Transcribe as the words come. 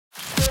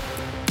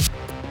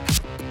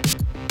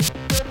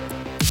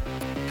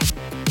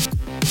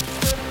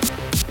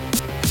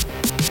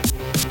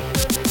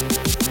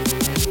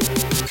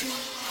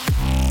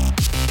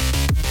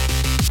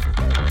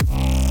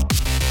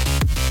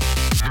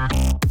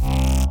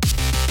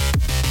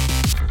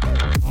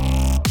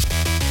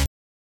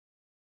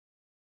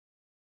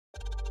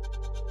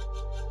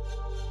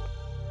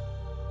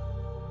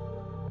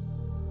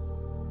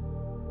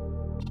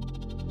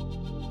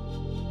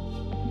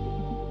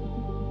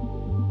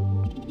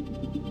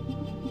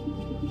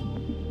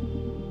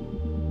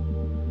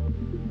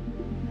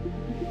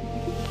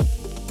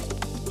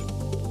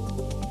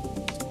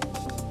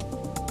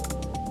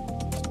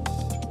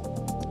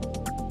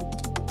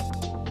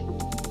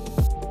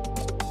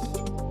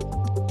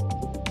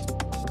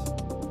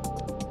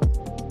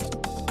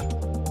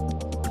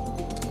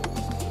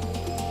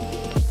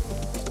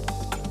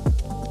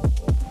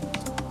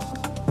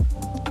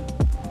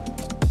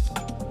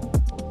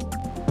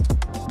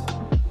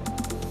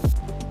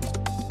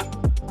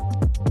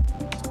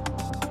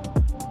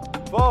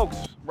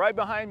Folks, right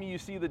behind me you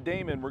see the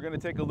Damon. We're going to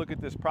take a look at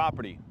this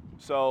property.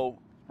 So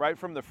right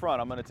from the front,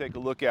 I'm going to take a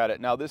look at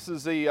it. Now this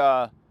is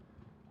the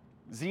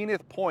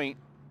Zenith Point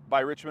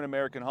by Richmond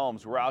American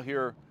Homes. We're out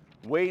here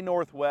way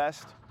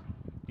northwest.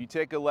 You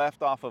take a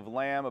left off of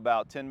Lamb,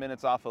 about 10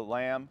 minutes off of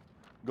Lamb,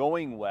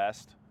 going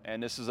west.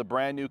 And this is a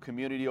brand new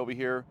community over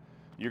here.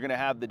 You're going to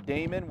have the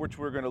Damon, which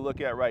we're going to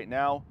look at right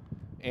now.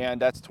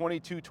 And that's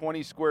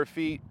 2220 square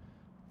feet,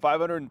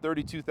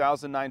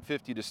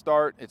 $532,950 to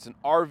start. It's an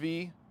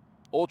RV,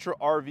 ultra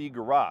RV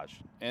garage.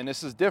 And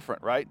this is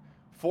different, right?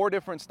 4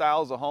 different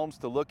styles of homes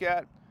to look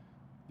at.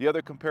 The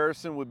other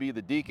comparison would be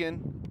the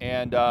Deacon.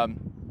 And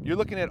you're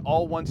looking at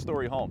all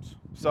 1-story homes.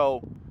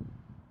 So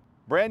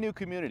brand new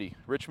community,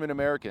 Richmond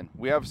American.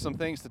 We have some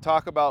things to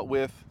talk about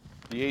with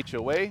the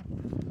HOA.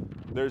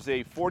 There's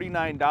a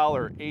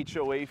 $49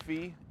 HOA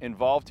fee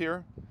involved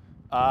here.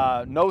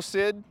 No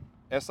SID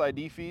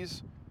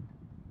fees.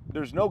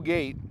 There's no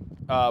gate.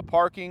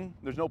 Parking,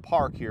 there's no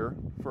park here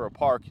for a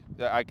park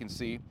that I can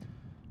see.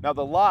 Now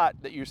the lot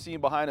that you're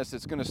seeing behind us,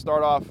 it's gonna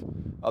start off,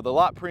 the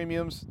lot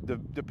premiums,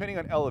 depending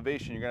on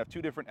elevation, you're gonna have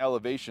 2 different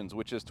elevations,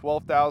 which is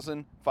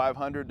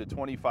 $12,500 to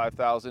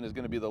 $25,000 is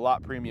gonna be the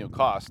lot premium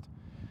cost.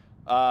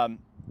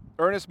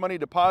 Earnest money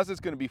deposit is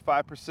gonna be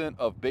 5%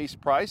 of base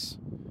price,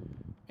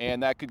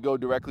 and that could go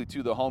directly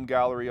to the home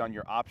gallery on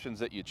your options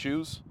that you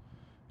choose.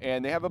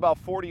 And they have about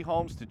 40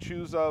 homes to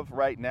choose of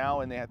right now,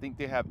 and I think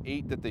they have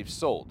 8 that they've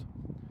sold.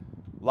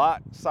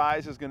 Lot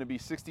size is gonna be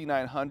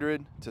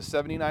 6,900 to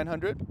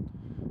 7,900.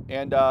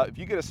 And if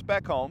you get a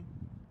spec home,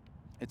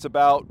 it's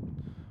about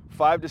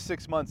 5 to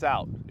 6 months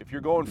out. If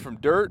you're going from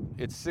dirt,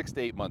 it's 6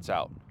 to 8 months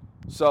out.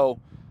 So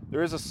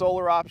there is a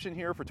solar option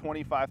here for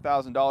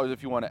 $25,000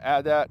 if you want to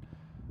add that.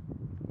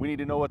 We need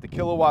to know what the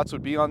kilowatts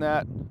would be on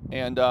that.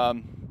 And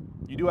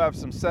you do have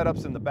some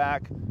setups in the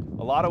back.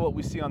 A lot of what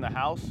we see on the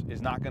house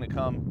is not going to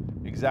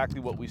come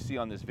exactly what we see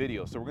on this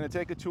video. So we're going to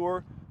take a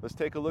tour. Let's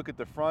take a look at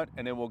the front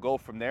and then we'll go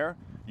from there.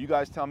 You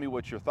guys tell me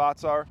what your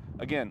thoughts are.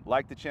 Again,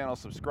 like the channel,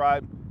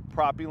 subscribe.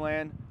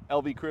 Propyland,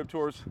 LV Crib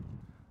Tours.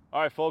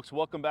 All right, folks,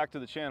 welcome back to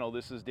the channel.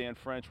 This is Dan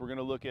French. We're going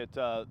to look at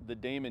the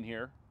Damon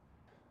here.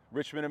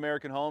 Richmond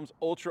American Homes,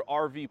 ultra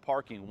RV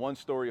parking,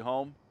 1-story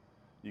home.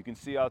 You can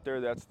see out there,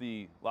 that's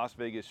the Las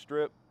Vegas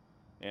Strip,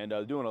 and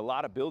doing a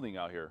lot of building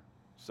out here.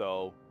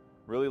 So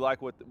really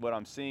like what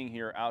I'm seeing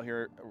here out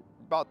here,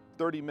 about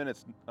 30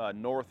 minutes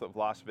north of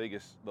Las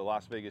Vegas, the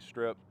Las Vegas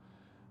Strip,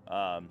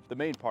 the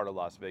main part of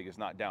Las Vegas,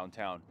 not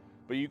downtown.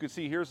 But you can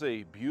see here's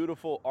a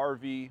beautiful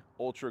RV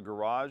ultra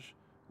garage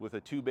with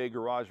a 2-bay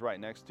garage right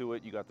next to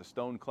it. You got the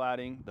stone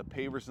cladding, the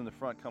pavers in the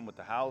front come with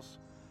the house,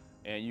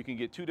 and you can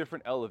get 2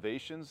 different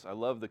elevations. I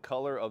love the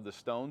color of the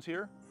stones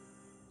here.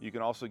 You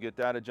can also get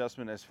that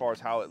adjustment as far as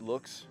how it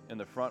looks in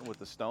the front with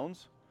the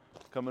stones.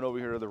 Coming over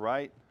here to the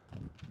right,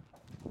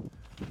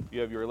 you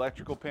have your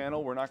electrical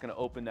panel. We're not going to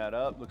open that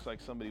up. Looks like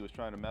somebody was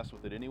trying to mess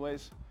with it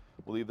anyways.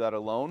 We'll leave that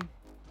alone.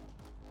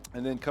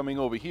 And then coming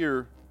over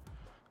here,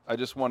 I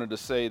just wanted to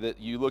say that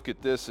you look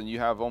at this and you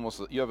have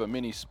a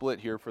mini split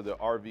here for the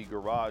RV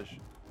garage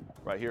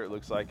right here, it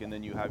looks like, and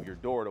then you have your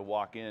door to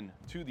walk in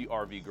to the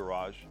RV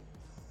garage.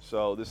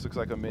 So this looks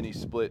like a mini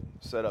split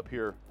setup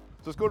here.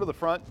 So let's go to the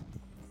front.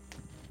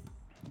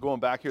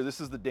 Going back here, this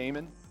is the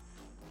Damon.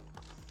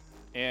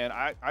 And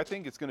I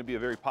think it's gonna be a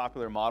very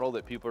popular model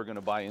that people are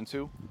gonna buy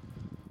into.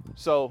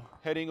 So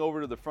heading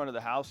over to the front of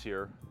the house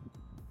here,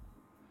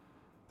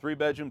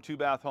 3-bedroom,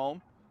 2-bath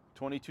home,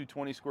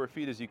 2220 square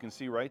feet, as you can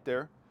see right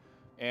there.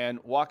 And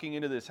walking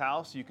into this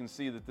house, you can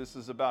see that this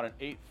is about an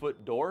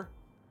 8-foot door.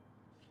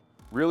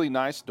 Really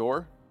nice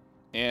door.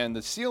 And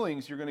the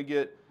ceilings, you're gonna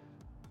get,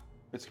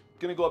 it's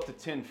gonna go up to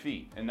 10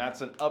 feet, and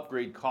that's an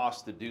upgrade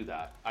cost to do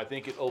that. I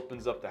think it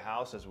opens up the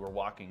house as we're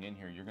walking in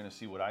here. You're gonna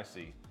see what I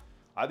see.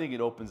 I think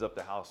it opens up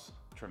the house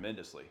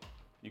tremendously.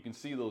 You can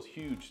see those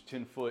huge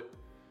 10-foot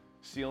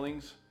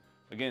ceilings.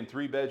 Again,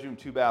 3-bedroom,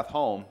 2-bath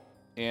home.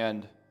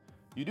 And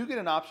you do get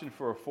an option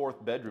for a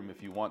 4th bedroom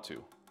if you want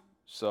to.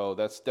 So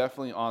that's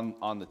definitely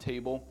on the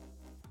table.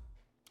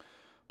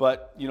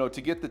 But you know,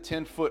 to get the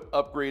 10-foot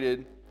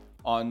upgraded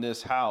on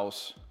this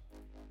house,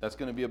 that's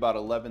gonna be about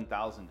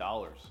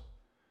 $11,000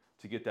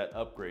 to get that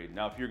upgrade.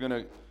 Now, if you're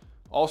gonna,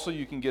 also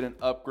you can get an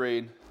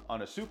upgrade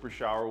on a super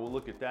shower. We'll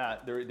look at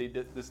that.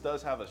 This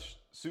does have a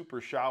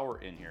super shower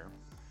in here,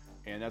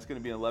 and that's gonna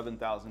be an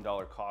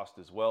 $11,000 cost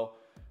as well.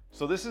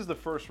 So this is the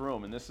first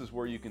room, and this is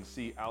where you can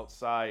see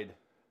outside.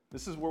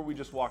 This is where we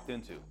just walked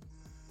into.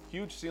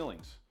 Huge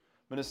ceilings.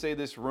 I'm gonna say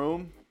this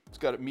room, it's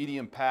got a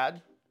medium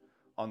pad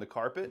on the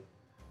carpet.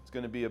 It's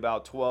gonna be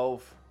about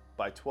 12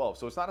 by 12.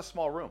 So it's not a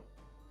small room.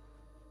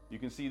 You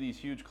can see these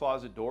huge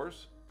closet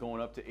doors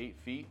going up to 8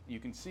 feet. You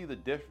can see the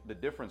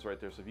difference right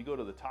there. So if you go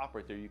to the top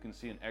right there, you can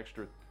see an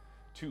extra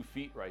 2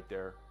 feet right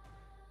there.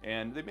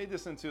 And they made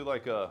this into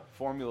like a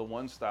Formula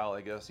One style,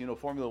 I guess. You know,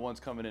 Formula One's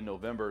coming in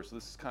November, so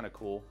this is kind of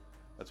cool.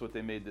 That's what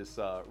they made this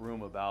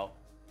room about.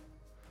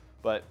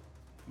 But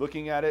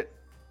looking at it,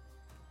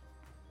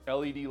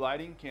 LED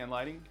lighting, can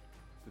lighting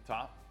at the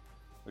top.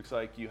 Looks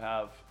like you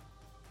have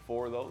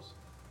 4 of those.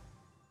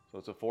 So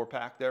it's a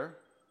 4-pack there.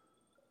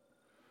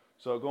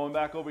 So going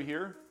back over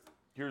here,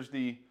 here's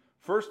the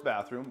first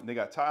bathroom. They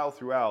got tile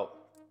throughout.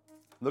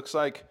 Looks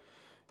like,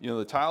 you know,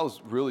 the tile is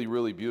really,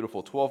 really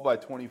beautiful. 12 by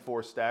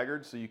 24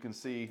 staggered. So you can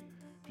see,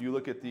 if you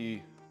look at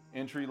the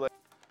entry.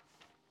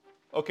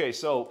 Okay,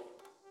 so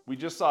we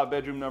just saw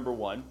bedroom number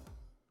 1,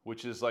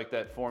 which is like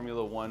that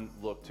Formula One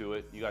look to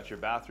it. You got your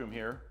bathroom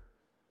here,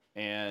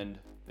 and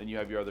then you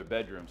have your other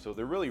bedroom. So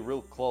they're really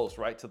real close,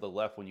 right to the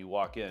left when you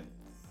walk in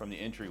from the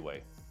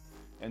entryway.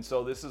 And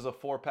so this is a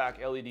 4-pack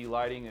LED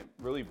lighting. It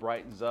really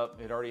brightens up.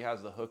 It already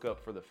has the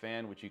hookup for the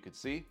fan, which you could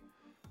see.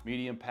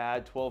 Medium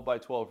pad, 12 by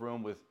 12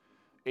 room with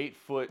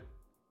 8-foot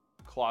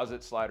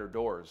closet slider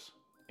doors.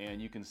 And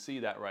you can see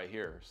that right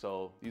here.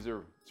 So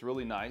it's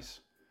really nice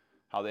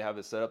how they have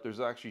it set up.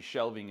 There's actually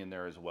shelving in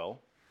there as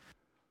well.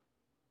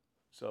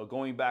 So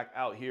going back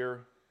out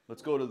here,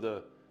 let's go to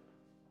the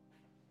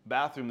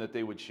bathroom that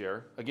they would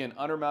share. Again,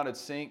 undermounted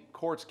sink,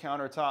 quartz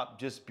countertop,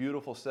 just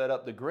beautiful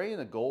setup. The gray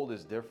and the gold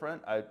is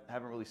different. I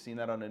haven't really seen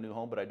that on a new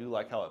home, but I do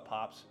like how it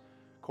pops.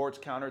 Quartz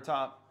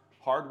countertop,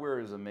 hardware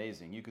is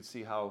amazing. You can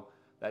see how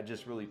that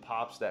just really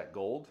pops that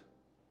gold.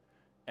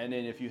 And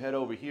then if you head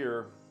over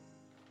here,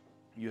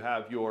 you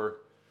have your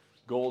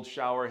gold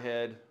shower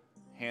head,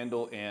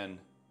 handle, and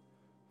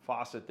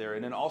faucet there.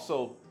 And then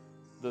also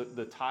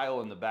the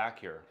tile in the back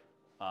here.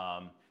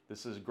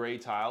 This is gray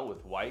tile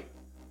with white.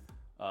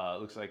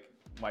 Looks like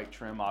white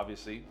trim,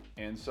 obviously.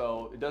 And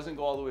so it doesn't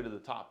go all the way to the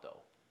top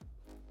though.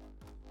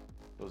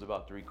 It goes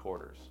about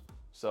 3/4.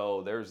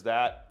 So there's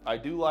that. I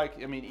do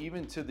like, I mean,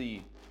 even to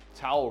the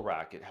towel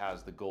rack, it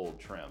has the gold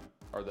trim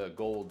or the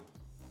gold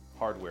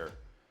hardware.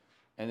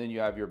 And then you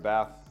have your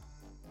bath,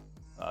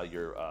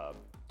 your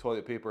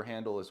toilet paper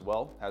handle as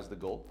well, has the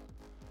gold.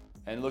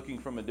 And looking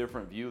from a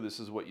different view, this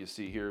is what you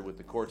see here with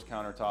the quartz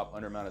countertop,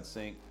 undermounted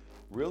sink.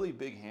 Really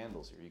big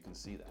handles here, you can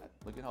see that.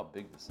 Look at how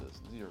big this is.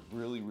 These are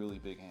really, really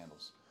big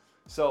handles.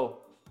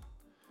 So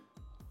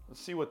let's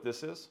see what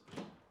this is.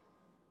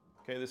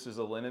 Okay, this is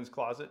a linens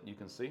closet, you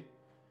can see.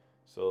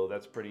 So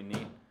that's pretty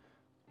neat.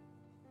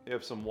 They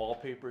have some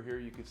wallpaper here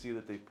you can see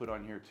that they've put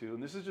on here too.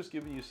 And this is just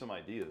giving you some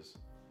ideas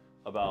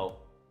about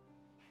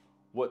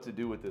what to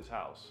do with this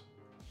house.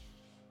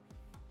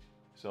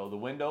 So the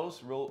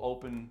windows, real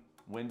open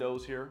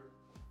windows here.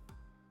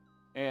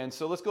 And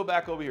so let's go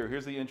back over here.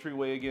 Here's the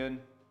entryway again.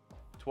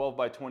 12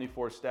 by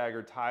 24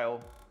 staggered tile.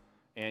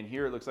 And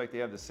here it looks like they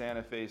have the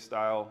Santa Fe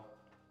style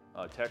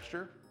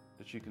texture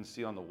that you can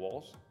see on the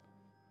walls.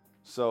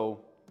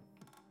 So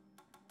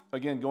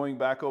again, going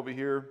back over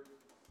here,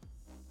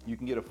 you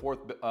can get a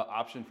 4th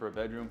option for a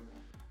bedroom.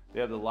 They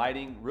have the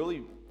lighting,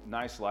 really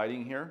nice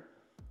lighting here.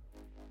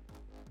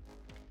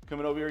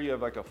 Coming over here, you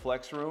have like a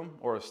flex room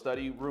or a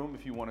study room,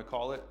 if you want to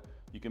call it.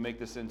 You can make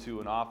this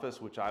into an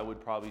office, which I would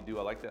probably do.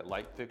 I like that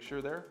light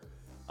fixture there.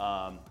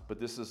 But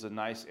this is a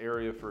nice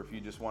area for if you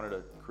just wanted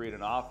to create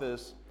an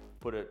office,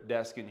 put a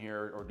desk in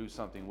here or do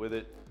something with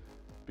it.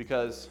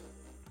 Because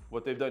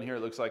what they've done here,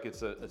 it looks like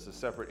it's a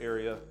separate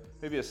area,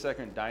 maybe a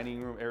second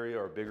dining room area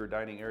or a bigger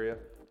dining area.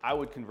 I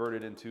would convert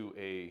it into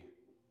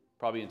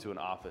probably into an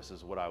office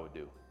is what I would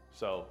do.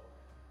 So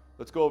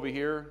let's go over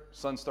here.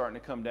 Sun's starting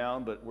to come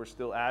down, but we're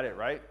still at it,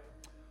 right?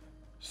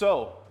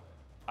 So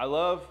I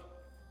love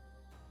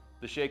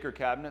the shaker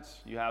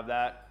cabinets. You have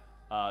that,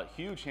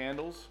 huge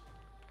handles.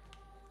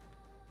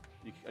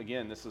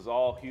 Again, this is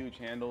all huge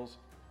handles.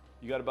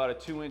 You got about a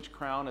 2-inch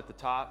crown at the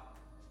top,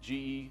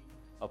 GE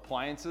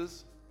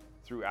appliances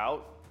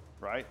throughout,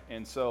 right?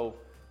 And so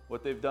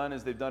what they've done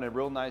is they've done a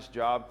real nice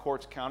job.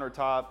 Quartz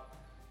countertop,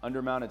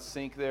 undermounted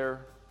sink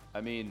there. I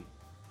mean,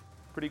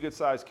 pretty good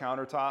sized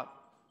countertop.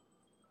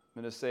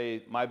 I'm gonna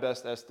say my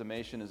best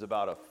estimation is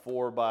about a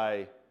 4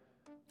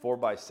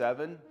 by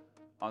 7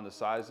 on the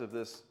size of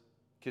this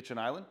kitchen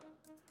island.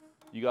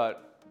 You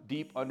got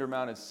deep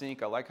undermounted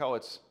sink. I like how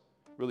it's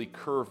really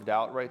curved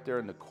out right there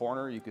in the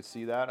corner. You can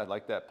see that. I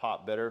like that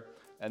pop better.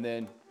 And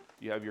then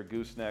you have your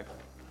gooseneck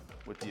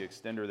with the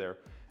extender there.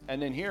 And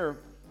then here,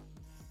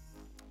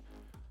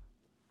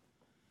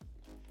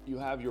 you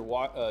have your,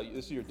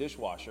 this is your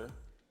dishwasher.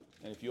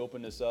 And if you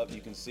open this up, you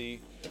can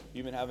see you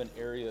even have an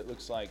area that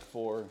looks like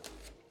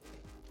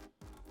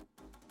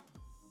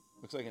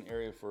an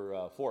area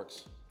for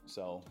forks.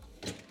 So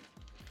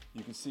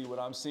you can see what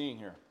I'm seeing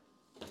here.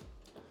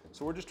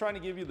 So we're just trying to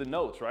give you the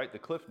notes, right? The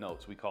cliff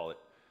notes, we call it.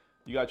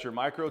 You got your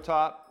micro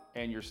top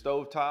and your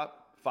stove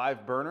top,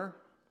 5 burner,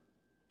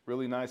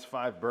 really nice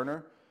 5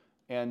 burner.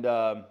 And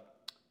yeah,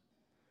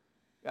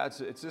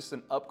 it's just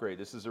an upgrade.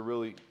 This is a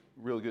really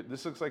good,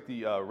 this looks like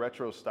the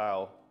retro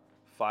style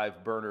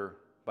 5 burner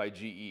by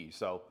GE.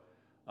 So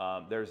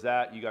there's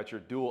that. You got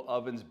your dual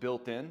ovens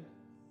built in.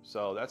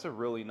 So that's a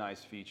really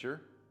nice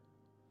feature.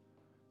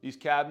 These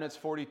cabinets,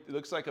 it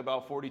looks like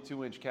about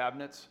 42-inch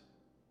cabinets.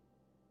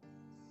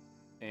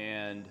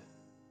 And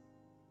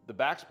the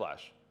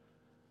backsplash.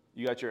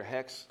 You got your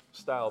hex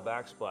style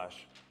backsplash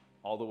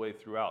all the way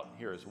throughout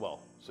here as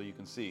well. So you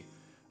can see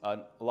a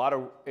lot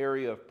of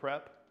area of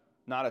prep,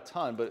 not a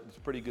ton, but it's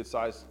a pretty good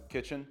sized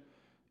kitchen.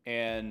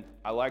 And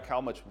I like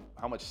how much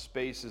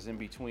space is in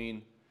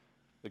between.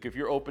 Like if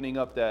you're opening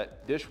up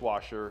that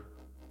dishwasher,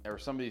 or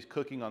somebody's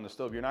cooking on the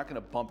stove, you're not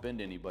gonna bump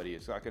into anybody.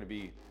 It's not gonna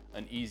be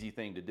an easy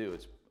thing to do.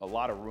 It's a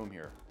lot of room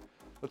here.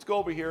 Let's go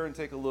over here and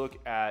take a look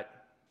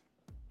at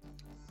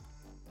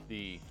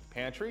the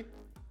pantry.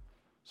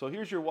 So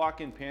here's your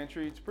walk-in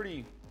pantry. It's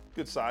pretty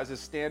good size.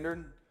 It's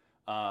standard.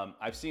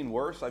 I've seen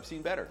worse, I've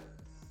seen better,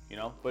 you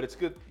know, but it's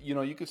good. You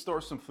know, you could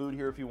store some food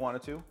here if you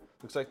wanted to.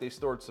 Looks like they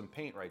stored some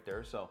paint right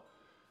there. So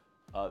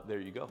there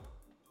you go.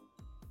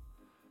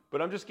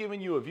 But I'm just giving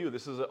you a view.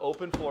 This is an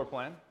open floor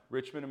plan,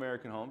 Richmond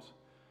American Homes.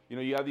 You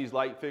know, you have these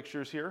light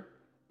fixtures here.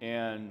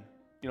 And,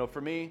 you know,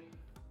 for me,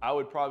 I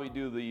would probably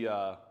do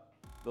the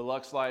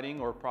deluxe lighting,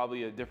 or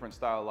probably a different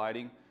style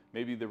lighting,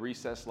 maybe the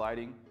recessed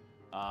lighting.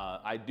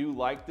 I do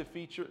like the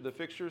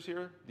fixtures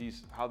here,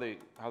 how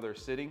they're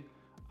sitting.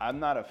 I'm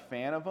not a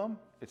fan of them.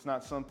 It's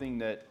not something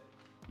that,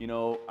 you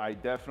know, I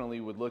definitely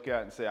would look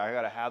at and say, I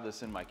gotta have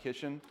this in my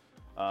kitchen.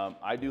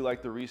 I do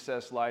like the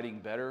recessed lighting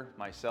better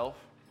myself,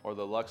 or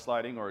the luxe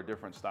lighting, or a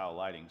different style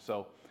lighting.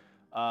 So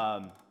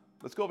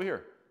let's go over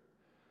here.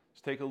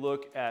 Let's take a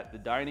look at the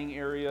dining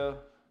area,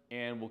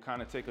 and we'll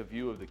kind of take a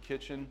view of the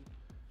kitchen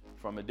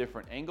from a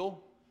different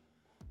angle.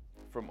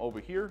 From over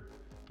here,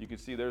 you can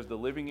see there's the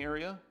living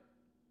area.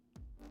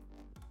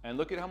 And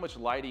look at how much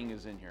lighting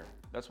is in here.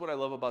 That's what I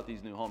love about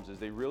these new homes, is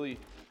they really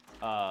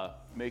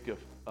make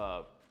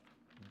a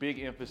big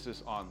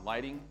emphasis on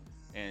lighting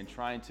and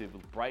trying to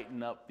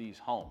brighten up these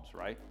homes,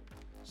 right?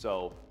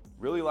 So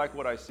really like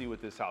what I see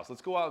with this house.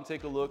 Let's go out and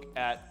take a look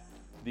at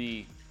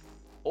the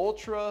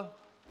Ultra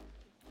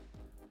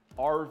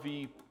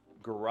RV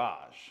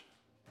garage,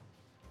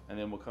 and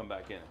then we'll come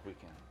back in if we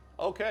can.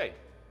 Okay,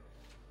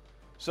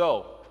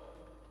 so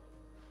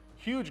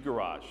huge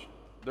garage.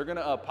 They're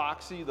gonna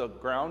epoxy the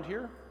ground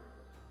here.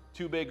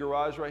 2-bay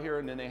garage right here,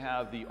 and then they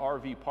have the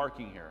RV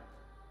parking here.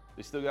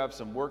 They still have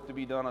some work to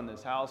be done on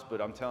this house,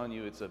 but I'm telling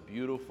you, it's a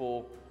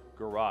beautiful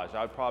garage.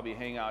 I'd probably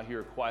hang out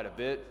here quite a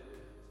bit.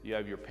 You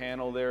have your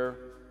panel there,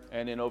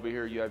 and then over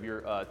here you have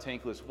your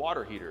tankless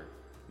water heater.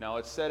 Now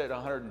it's set at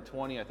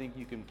 120. I think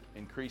you can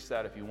increase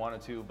that if you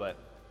wanted to, but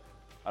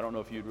I don't know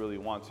if you'd really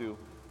want to.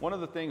 One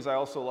of the things I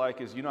also like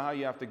is, you know how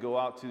you have to go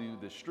out to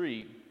the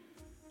street,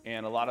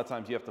 and a lot of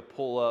times you have to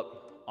pull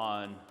up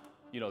on,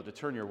 you know, to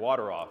turn your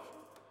water off.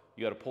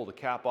 You got to pull the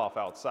cap off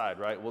outside,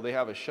 right? Well, they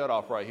have a shut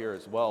off right here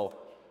as well,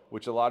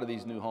 which a lot of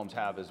these new homes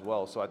have as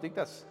well. So I think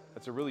that's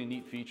a really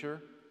neat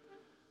feature.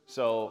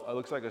 So it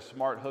looks like a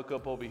smart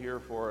hookup over here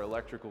for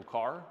electrical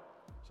car.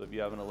 So if you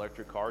have an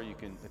electric car, you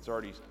can, it's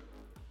already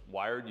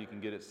wired, you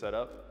can get it set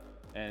up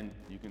and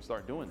you can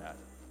start doing that.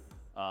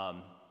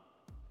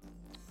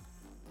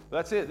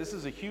 That's it. This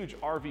is a huge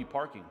RV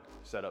parking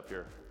setup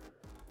here.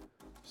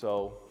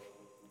 So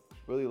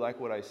really like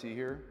what I see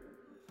here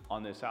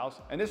on this house.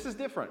 And this is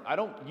different. I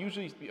don't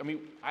usually, I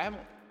mean,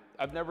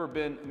 I've never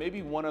been,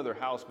 maybe one other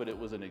house, but it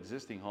was an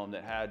existing home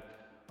that had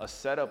a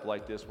setup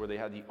like this where they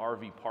had the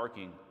RV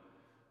parking,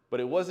 but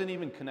it wasn't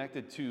even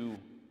connected to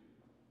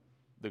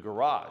the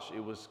garage.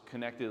 It was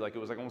connected, like it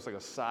was like almost like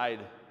a side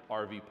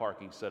RV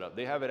parking setup.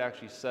 They have it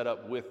actually set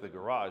up with the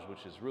garage,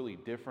 which is really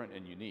different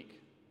and unique.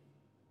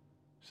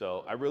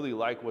 So I really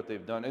like what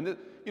they've done. And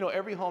you know,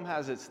 every home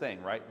has its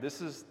thing, right?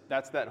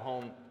 That's that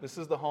home. This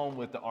is the home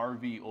with the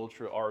RV,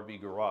 Ultra RV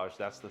garage.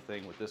 That's the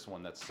thing with this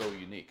one that's so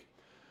unique.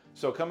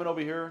 So coming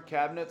over here,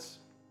 cabinets,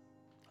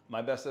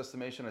 my best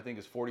estimation I think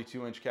is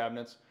 42-inch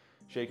cabinets,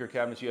 shaker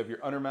cabinets. You have your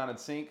undermounted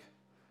sink,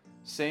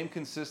 same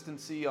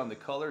consistency on the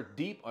color,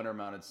 deep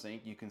undermounted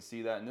sink. You can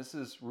see that, and this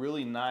is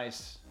really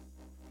nice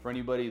for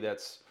anybody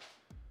that's,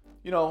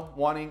 you know,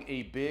 wanting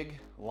a big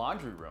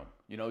laundry room.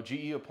 You know,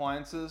 GE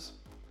appliances.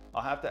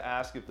 I'll have to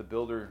ask if the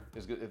builder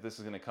is good, if this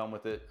is going to come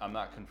with it. I'm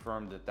not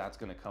confirmed that that's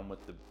going to come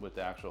with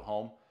the actual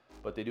home,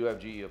 but they do have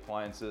GE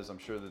appliances. I'm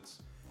sure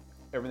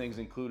everything's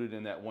included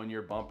in that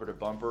 1-year bumper to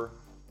bumper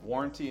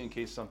warranty in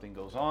case something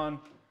goes on.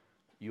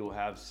 You'll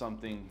have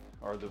something,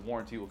 or the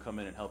warranty will come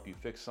in and help you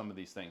fix some of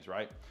these things,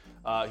 right?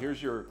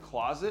 Here's your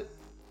closet.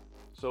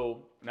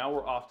 So now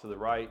we're off to the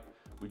right.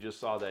 We just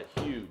saw that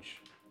huge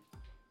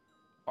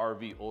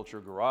RV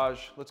Ultra garage.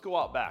 Let's go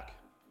out back.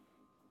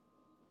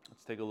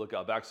 Let's take a look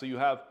out back. So you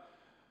have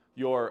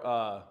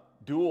your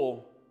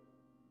dual,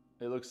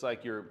 it looks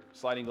like your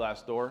sliding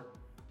glass door,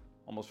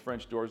 almost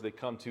French doors. They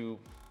come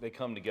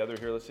together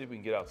here. Let's see if we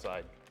can get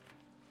outside.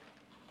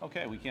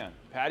 Okay, we can.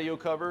 Patio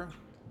cover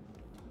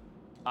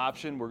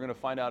option. We're gonna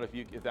find out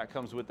if that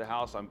comes with the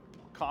house. I'm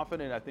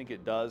confident, I think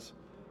it does,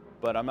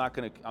 but I'm not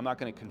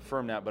gonna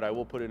confirm that, but I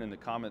will put it in the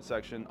comment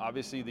section.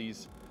 Obviously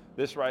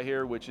this right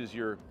here, which is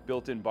your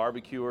built-in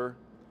barbecuer.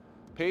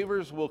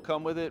 Pavers will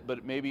come with it,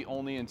 but maybe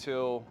only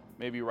until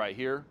maybe right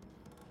here.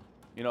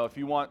 You know, if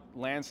you want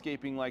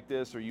landscaping like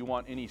this, or you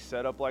want any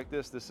setup like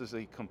this, this is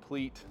a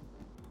complete,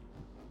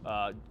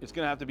 it's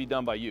gonna have to be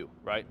done by you,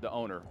 right? The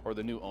owner or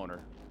the new owner.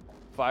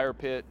 Fire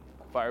pit,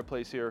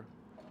 fireplace here.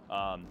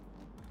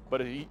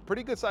 But a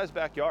pretty good sized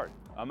backyard.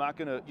 I'm not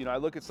gonna, you know, I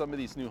look at some of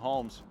these new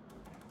homes,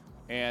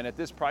 and at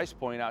this price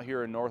point out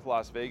here in North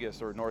Las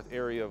Vegas, or north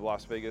area of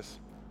Las Vegas,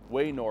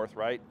 way north,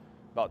 right?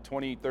 About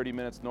 20, 30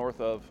 minutes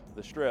north of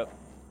the Strip.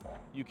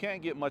 you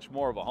can't get much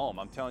more of a home.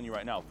 I'm telling you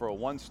right now, for a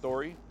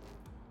 1-story,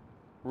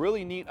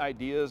 really neat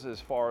ideas as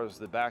far as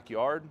the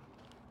backyard,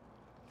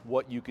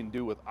 what you can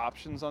do with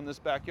options on this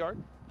backyard,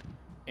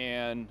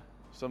 and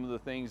some of the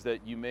things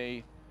that you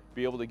may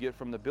be able to get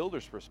from the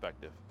builder's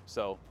perspective.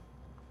 So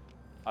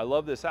I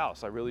love this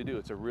house, I really do.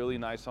 It's a really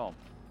nice home.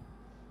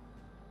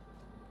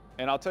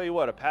 And I'll tell you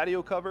what, a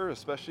patio cover,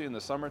 especially in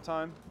the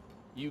summertime,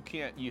 you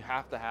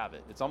have to have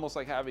it. It's almost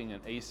like having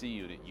an AC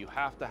unit. You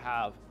have to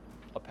have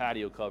a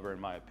patio cover, in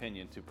my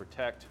opinion, to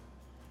protect.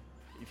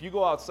 If you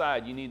go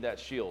outside, you need that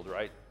shield,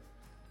 right?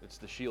 It's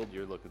the shield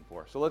you're looking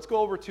for. So let's go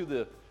over to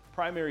the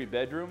primary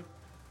bedroom.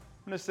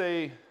 I'm gonna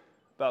say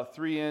about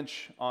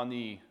 3-inch on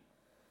the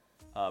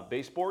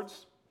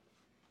baseboards.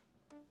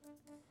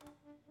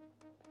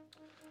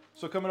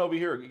 So coming over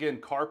here, again,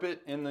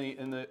 carpet in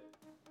the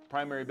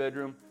primary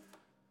bedroom.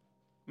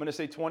 I'm gonna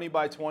say 20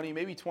 by 20,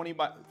 maybe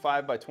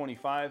 25 by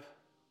 25.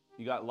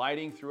 You got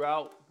lighting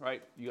throughout,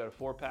 right? You got a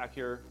 4-pack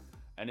here,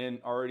 and then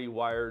already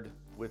wired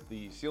with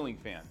the ceiling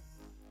fan.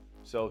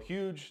 So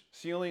huge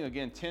ceiling,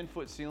 again,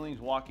 10-foot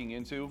ceilings walking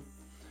into.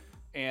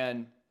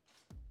 And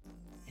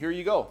here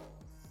you go.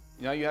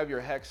 Now you have your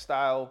hex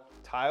style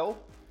tile,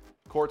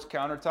 quartz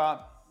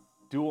countertop,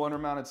 dual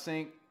undermounted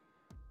sink,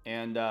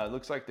 and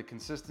looks like the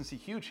consistency,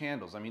 huge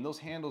handles. I mean, those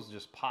handles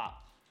just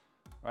pop,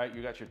 right?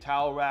 You got your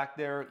towel rack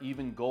there,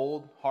 even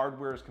gold.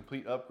 Hardware is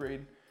complete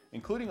upgrade,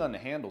 including on the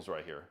handles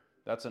right here.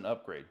 That's an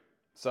upgrade.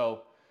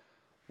 So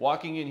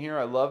walking in here,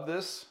 I love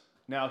this.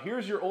 Now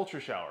here's your ultra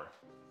shower.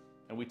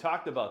 And we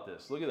talked about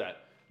this. Look at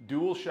that.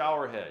 Dual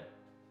shower head,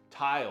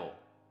 tile,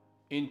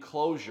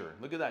 enclosure.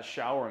 Look at that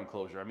shower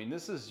enclosure. I mean,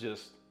 this is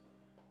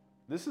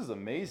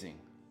amazing.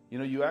 You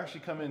know, you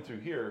actually come in through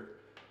here.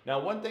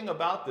 Now, one thing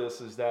about this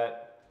is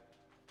that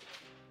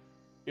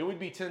it would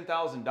be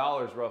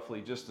 $10,000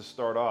 roughly just to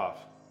start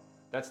off.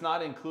 That's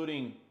not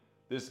including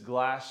this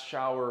glass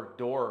shower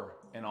door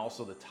and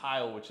also the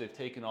tile, which they've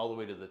taken all the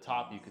way to the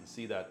top. You can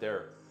see that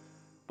there.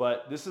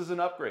 But this is an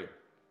upgrade.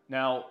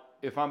 Now,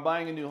 if I'm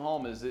buying a new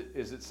home, is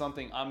it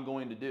something I'm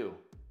going to do?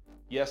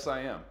 Yes,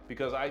 I am,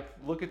 because I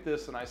look at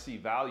this and I see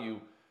value,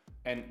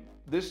 and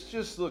this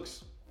just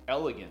looks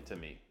elegant to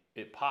me.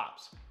 It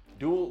pops.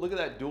 Look at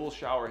that dual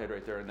shower head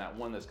right there and that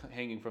one that's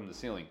hanging from the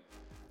ceiling.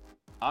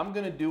 I'm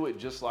gonna do it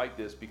just like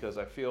this because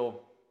I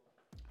feel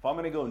if I'm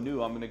gonna go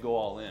new, I'm gonna go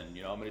all in.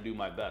 You know, I'm gonna do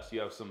my best. You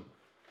have some,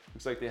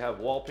 looks like they have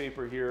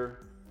wallpaper here,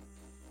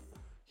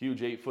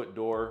 huge 8-foot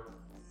door,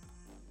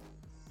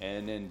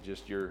 and then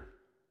just your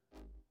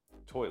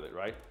toilet,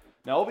 right?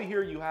 Now over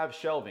here you have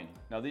shelving.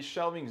 Now this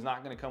shelving is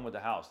not going to come with the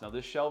house. Now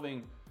this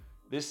shelving,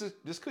 this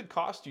could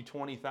cost you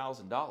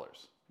 $20,000,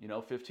 you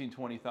know, $15,000,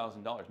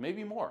 $20,000,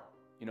 maybe more.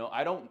 You know,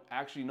 I don't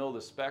actually know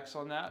the specs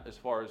on that as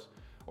far as,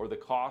 or the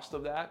cost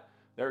of that.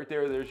 Right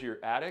there's your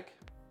attic.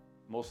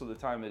 Most of the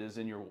time it is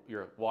in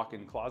your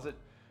walk-in closet,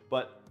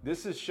 but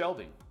this is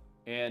shelving.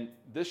 And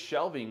this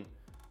shelving,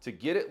 to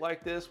get it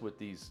like this with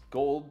these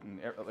gold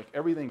and like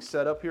everything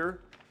set up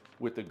here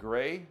with the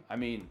gray, I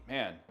mean,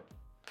 man,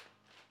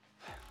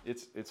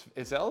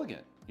 it's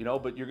elegant, you know,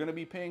 but you're going to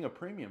be paying a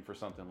premium for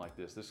something like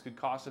this. This could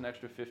cost an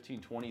extra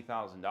 $15,000,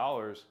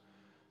 $20,000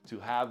 to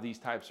have these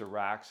types of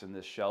racks and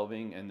this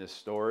shelving and this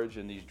storage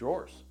and these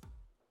drawers.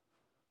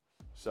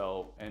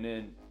 So, and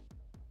then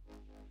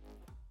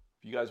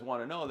if you guys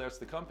want to know, that's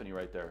the company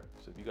right there.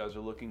 So if you guys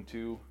are looking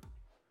to,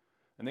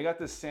 and they got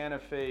this Santa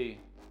Fe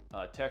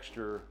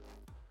texture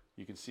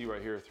you can see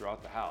right here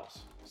throughout the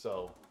house.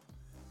 So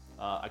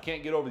I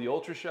can't get over the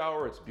ultra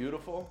shower. It's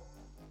beautiful.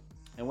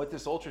 And with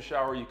this ultra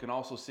shower, you can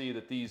also see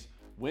that these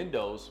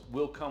windows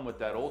will come with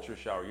that ultra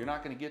shower. You're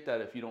not going to get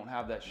that if you don't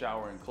have that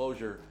shower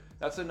enclosure.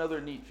 That's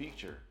another neat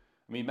feature.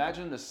 I mean,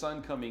 imagine the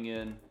sun coming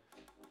in,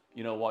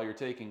 you know, while you're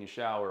taking a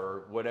shower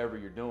or whatever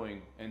you're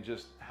doing, and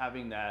just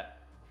having that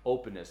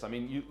openness. I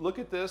mean, you look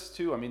at this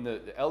too. I mean,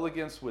 the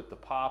elegance with the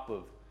pop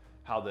of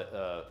how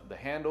the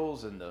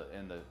handles and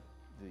the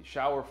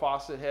shower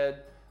faucet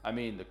head. I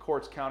mean, the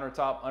quartz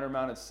countertop,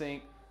 undermounted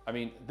sink. I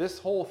mean, this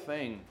whole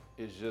thing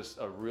is just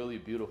a really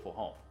beautiful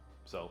home.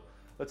 So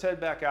let's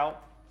head back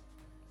out.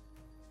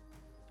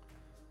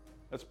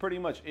 That's pretty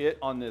much it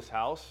on this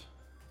house.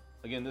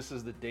 Again, this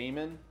is the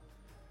Damon,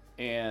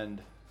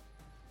 and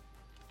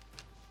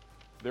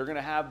they're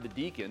gonna have the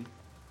Deacon,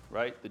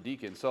 right? The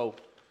Deacon. So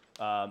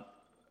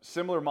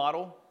similar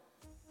model.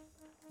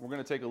 We're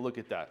gonna take a look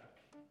at that.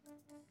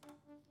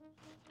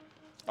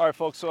 All right,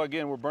 folks, so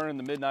again, we're burning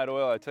the midnight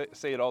oil. I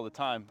say it all the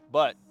time,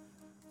 but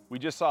we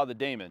just saw the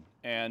Damon,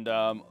 and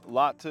a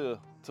lot to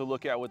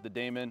look at with the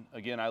Damon.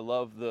 Again, I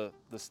love the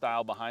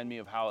style behind me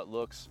of how it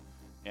looks,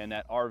 and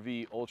that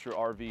RV, ultra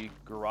RV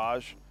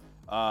garage.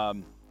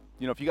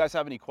 You know, if you guys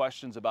have any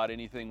questions about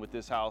anything with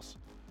this house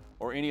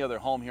or any other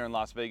home here in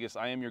Las Vegas,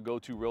 I am your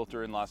go-to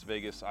realtor in Las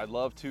Vegas. I'd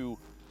love to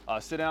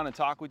sit down and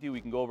talk with you. We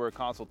can go over a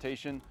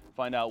consultation,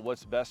 find out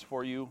what's best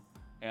for you.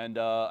 And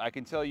I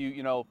can tell you,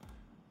 you know,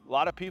 a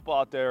lot of people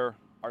out there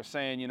are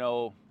saying, you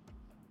know,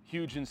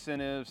 huge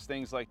incentives,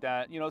 things like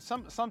that. You know,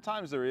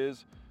 sometimes there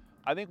is.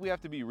 I think we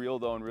have to be real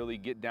though and really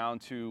get down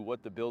to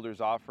what the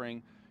builder's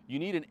offering. You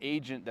need an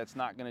agent that's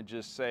not gonna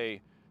just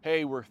say,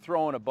 hey, we're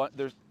throwing a bunch,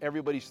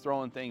 everybody's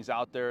throwing things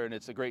out there and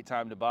it's a great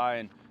time to buy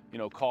and, you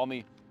know, call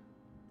me.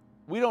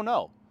 We don't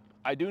know.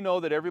 I do know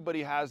that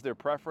everybody has their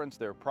preference,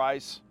 their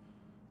price,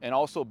 and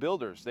also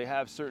builders. They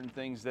have certain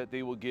things that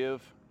they will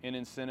give in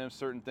incentives,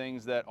 certain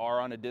things that are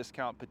on a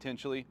discount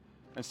potentially,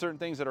 and certain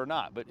things that are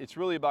not. But it's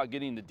really about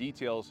getting the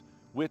details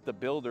with the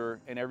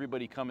builder and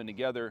everybody coming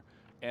together,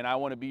 and I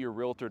want to be your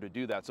realtor to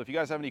do that. So if you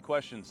guys have any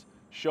questions,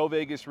 Show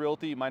Vegas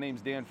Realty, my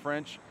name's Dan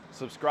French.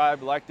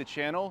 Subscribe, like the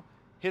channel,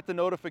 hit the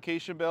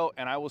notification bell,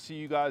 and I will see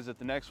you guys at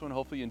the next one.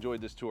 Hopefully you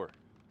enjoyed this tour.